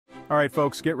Alright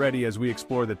folks, get ready as we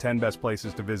explore the 10 best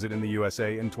places to visit in the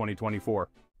USA in 2024.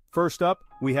 First up,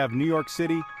 we have New York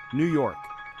City, New York.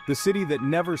 The city that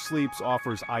never sleeps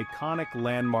offers iconic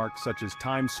landmarks such as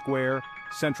Times Square,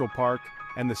 Central Park,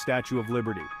 and the Statue of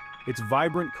Liberty. Its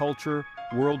vibrant culture,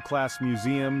 world-class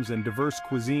museums, and diverse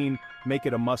cuisine make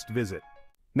it a must-visit.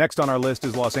 Next on our list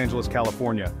is Los Angeles,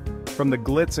 California. From the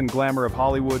glitz and glamour of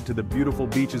Hollywood to the beautiful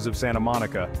beaches of Santa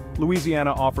Monica,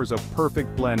 Louisiana offers a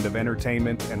perfect blend of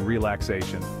entertainment and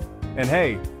relaxation. And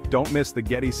hey, don't miss the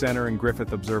Getty Center and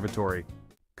Griffith Observatory.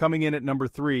 Coming in at number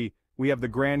 3, we have the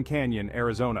Grand Canyon,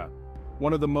 Arizona.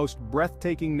 One of the most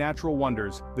breathtaking natural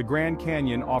wonders, the Grand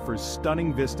Canyon offers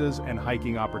stunning vistas and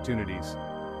hiking opportunities.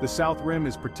 The South Rim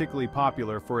is particularly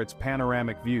popular for its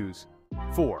panoramic views.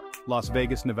 4. Las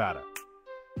Vegas, Nevada.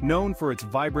 Known for its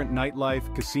vibrant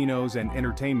nightlife, casinos, and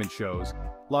entertainment shows,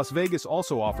 Las Vegas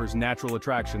also offers natural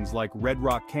attractions like Red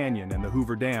Rock Canyon and the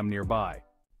Hoover Dam nearby.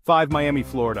 5. Miami,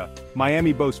 Florida.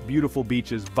 Miami boasts beautiful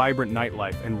beaches, vibrant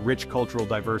nightlife, and rich cultural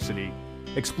diversity.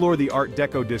 Explore the Art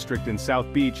Deco district in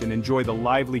South Beach and enjoy the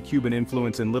lively Cuban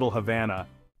influence in Little Havana.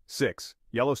 6.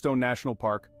 Yellowstone National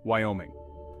Park, Wyoming.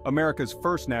 America's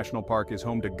first national park is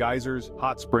home to geysers,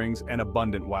 hot springs, and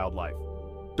abundant wildlife.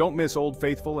 Don't miss Old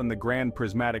Faithful and the Grand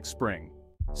Prismatic Spring.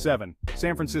 7.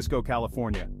 San Francisco,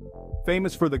 California.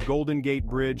 Famous for the Golden Gate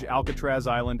Bridge, Alcatraz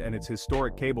Island, and its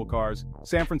historic cable cars,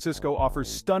 San Francisco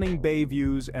offers stunning bay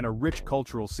views and a rich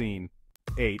cultural scene.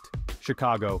 8.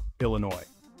 Chicago, Illinois.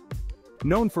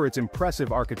 Known for its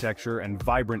impressive architecture and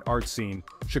vibrant art scene,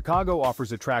 Chicago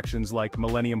offers attractions like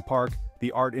Millennium Park,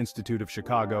 the Art Institute of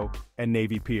Chicago, and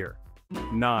Navy Pier.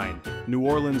 9. New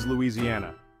Orleans,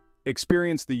 Louisiana.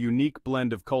 Experience the unique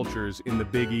blend of cultures in the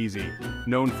Big Easy,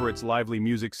 known for its lively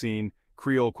music scene,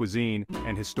 Creole cuisine,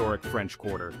 and historic French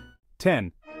Quarter.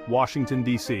 10. Washington,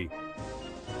 D.C.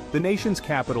 The nation's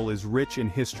capital is rich in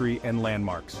history and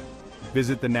landmarks.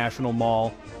 Visit the National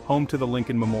Mall, home to the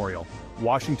Lincoln Memorial,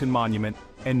 Washington Monument,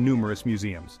 and numerous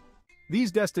museums.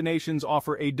 These destinations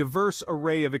offer a diverse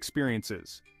array of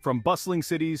experiences, from bustling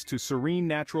cities to serene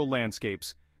natural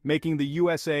landscapes, making the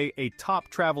USA a top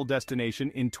travel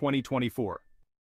destination in 2024.